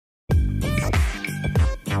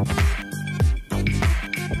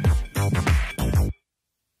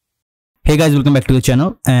Hey guys, welcome back to the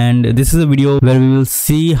channel, and this is a video where we will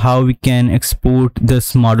see how we can export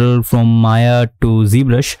this model from Maya to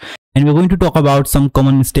Zbrush, and we're going to talk about some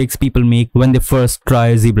common mistakes people make when they first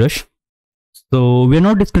try Zbrush. So we're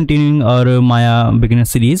not discontinuing our Maya beginner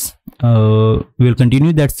series. We'll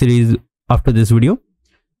continue that series after this video.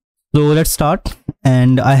 So let's start.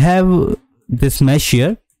 And I have this mesh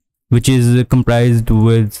here, which is comprised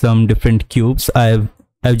with some different cubes. I've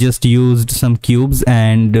just used some cubes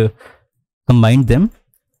and combined them.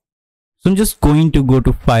 So I'm just going to go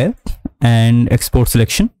to File and Export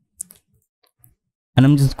Selection, and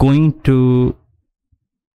I'm just going to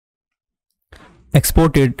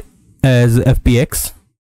export it as FBX.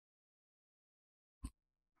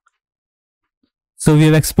 So we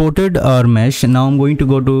have exported our mesh, and now I'm going to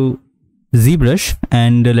go to Zbrush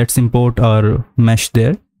and let's import our mesh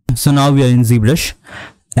there. So now we are in Zbrush,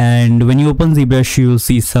 and when you open Zbrush you'll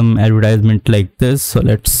see some advertisement like this. So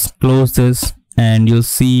let's close this, and you'll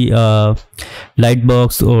see a light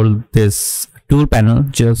box or this tool panel.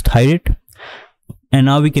 Just hide it, and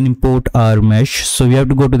now we can import our mesh. So we have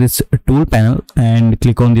to go to this tool panel and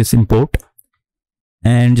click on this import,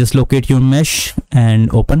 and just locate your mesh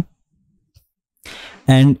and open.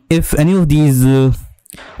 And if any of these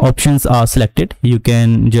options are selected, you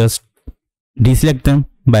can just deselect them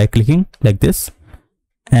by clicking like this,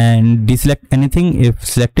 and deselect anything if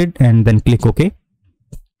selected, and then click OK.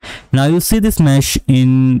 Now you'll see this mesh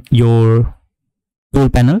in your tool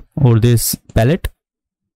panel or this palette,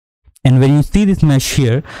 and when you see this mesh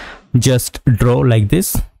here, just draw like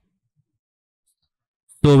this.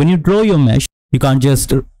 So when you draw your mesh, you can't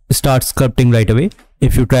just start sculpting right away.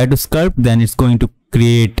 If you try to sculpt, then it's going to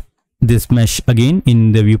create this mesh again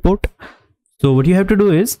in the viewport. So what you have to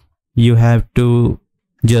do is you have to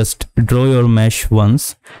just draw your mesh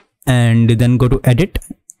once, and then go to edit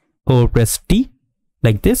or press T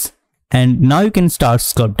like this, and now you can start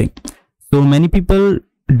sculpting. So many people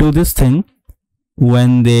do this thing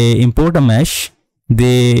when they import a mesh.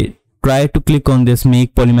 They try to click on this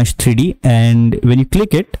make polymesh 3D, and when you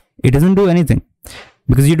click it, it doesn't do anything,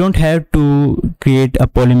 because you don't have to create a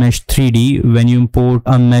polymesh 3D when you import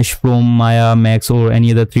a mesh from Maya, Max or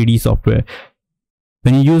any other 3D software.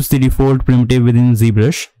 When you use the default primitive within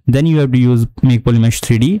Zbrush, then you have to use make polymesh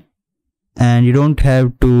 3D, and you don't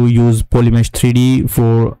have to use polymesh 3D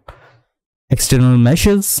for external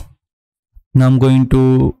meshes. Now I'm going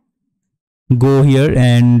to go here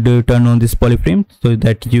and turn on this polyframe so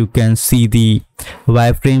that you can see the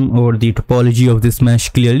wireframe or the topology of this mesh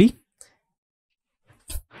clearly.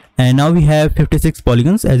 And now we have 56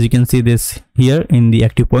 polygons, as you can see this here in the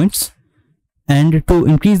active points. And to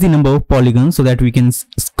increase the number of polygons so that we can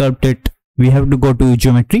sculpt it, we have to go to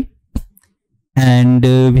geometry, and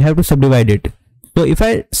we have to subdivide it. So if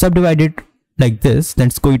I subdivide it like this, then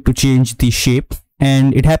it's going to change the shape,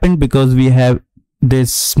 and it happened because we have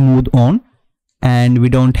this smooth on and we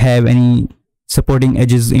don't have any supporting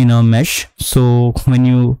edges in our mesh. So when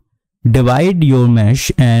you divide your mesh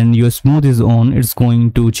and your smooth is on, it's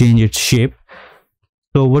going to change its shape.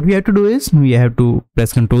 So what we have to do is we have to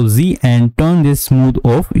press Ctrl Z and turn this smooth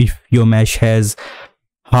off if your mesh has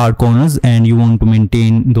hard corners and you want to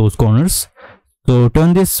maintain those corners. So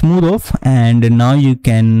turn this smooth off, and now you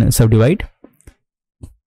can subdivide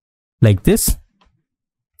like this.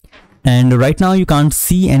 And right now you can't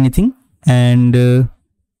see anything, and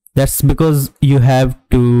that's because you have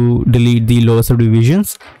to delete the lower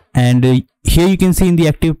subdivisions. And here you can see in the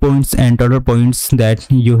active points and total points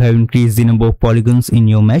that you have increased the number of polygons in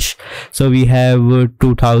your mesh. So we have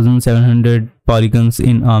 2700 polygons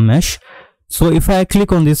in our mesh. So if I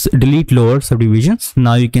click on this delete lower subdivisions,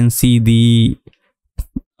 now you can see the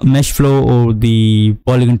mesh flow or the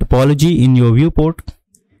polygon topology in your viewport,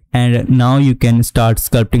 and now you can start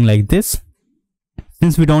sculpting like this.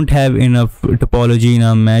 Since we don't have enough topology in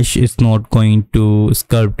our mesh, it's not going to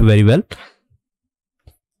sculpt very well.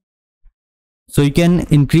 So you can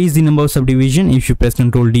increase the number of subdivision if you press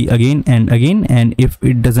Ctrl D again and again, and if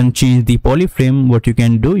it doesn't change the polyframe, what you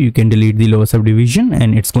can do, you can delete the lower subdivision,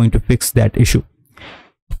 and it's going to fix that issue.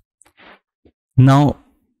 Now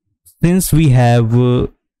since we have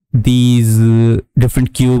these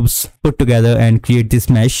different cubes put together and create this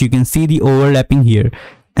mesh, you can see the overlapping here,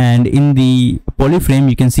 and in the polyframe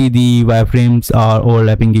you can see the wireframes are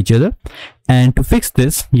overlapping each other. And to fix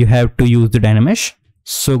this, you have to use the Dynamesh.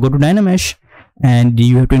 So go to Dynamesh, and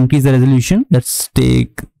you have to increase the resolution. Let's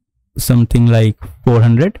take something like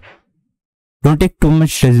 400. Don't take too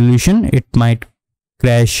much resolution, it might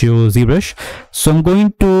crash your Zbrush. So I'm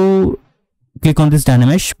going to click on this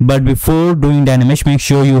Dynamesh, but before doing Dynamesh, make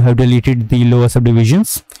sure you have deleted the lower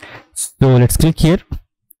subdivisions. So let's click here,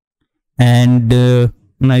 and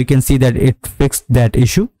now you can see that it fixed that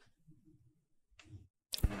issue.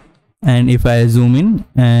 And if I zoom in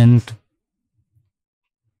and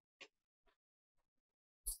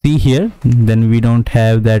see here, then we don't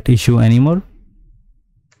have that issue anymore.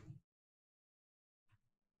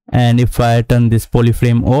 And if I turn this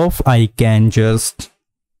polyframe off, I can just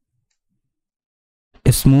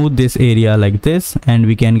smooth this area like this, and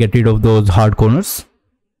we can get rid of those hard corners.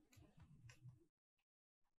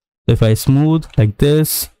 So if I smooth like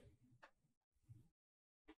this,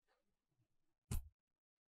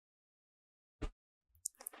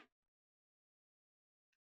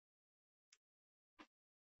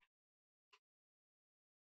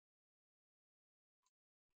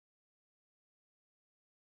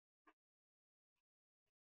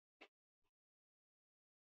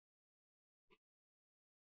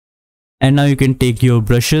 and now you can take your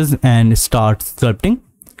brushes and start sculpting.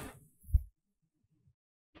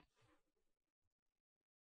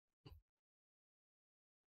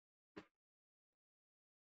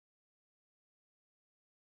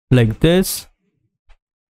 Like this.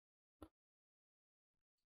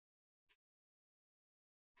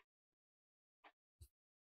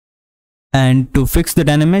 And to fix the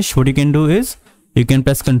dynamesh, what you can do is you can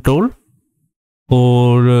press Ctrl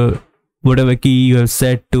or whatever key you have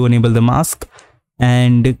set to enable the mask,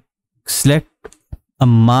 and select a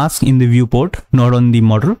mask in the viewport, not on the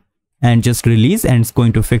model, and just release, and it's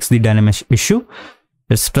going to fix the dynamesh issue.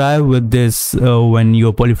 Let's try with this when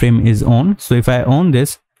your polyframe is on. So if I on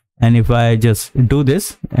this, and if I just do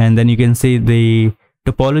this, and then you can see the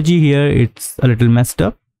topology here, it's a little messed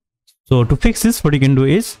up. So to fix this, what you can do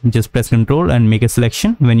is just press Ctrl and make a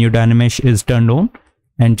selection when your dynamesh is turned on,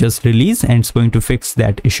 and just release, and it's going to fix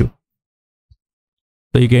that issue.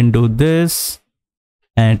 So you can do this,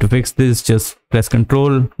 and to fix this, just press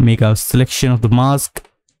Ctrl, make a selection of the mask,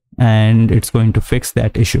 and it's going to fix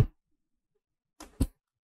that issue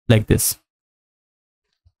like this.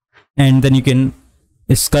 And then you can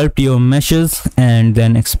sculpt your meshes and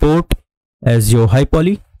then export as your high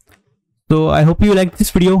poly. So I hope you liked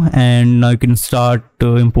this video, and now you can start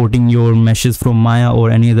importing your meshes from Maya or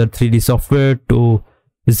any other 3D software to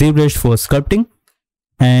Zbrush for sculpting.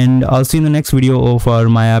 And I'll see you in the next video of our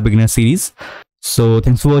Maya beginner series. So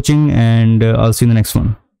thanks for watching, and I'll see you in the next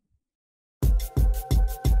one.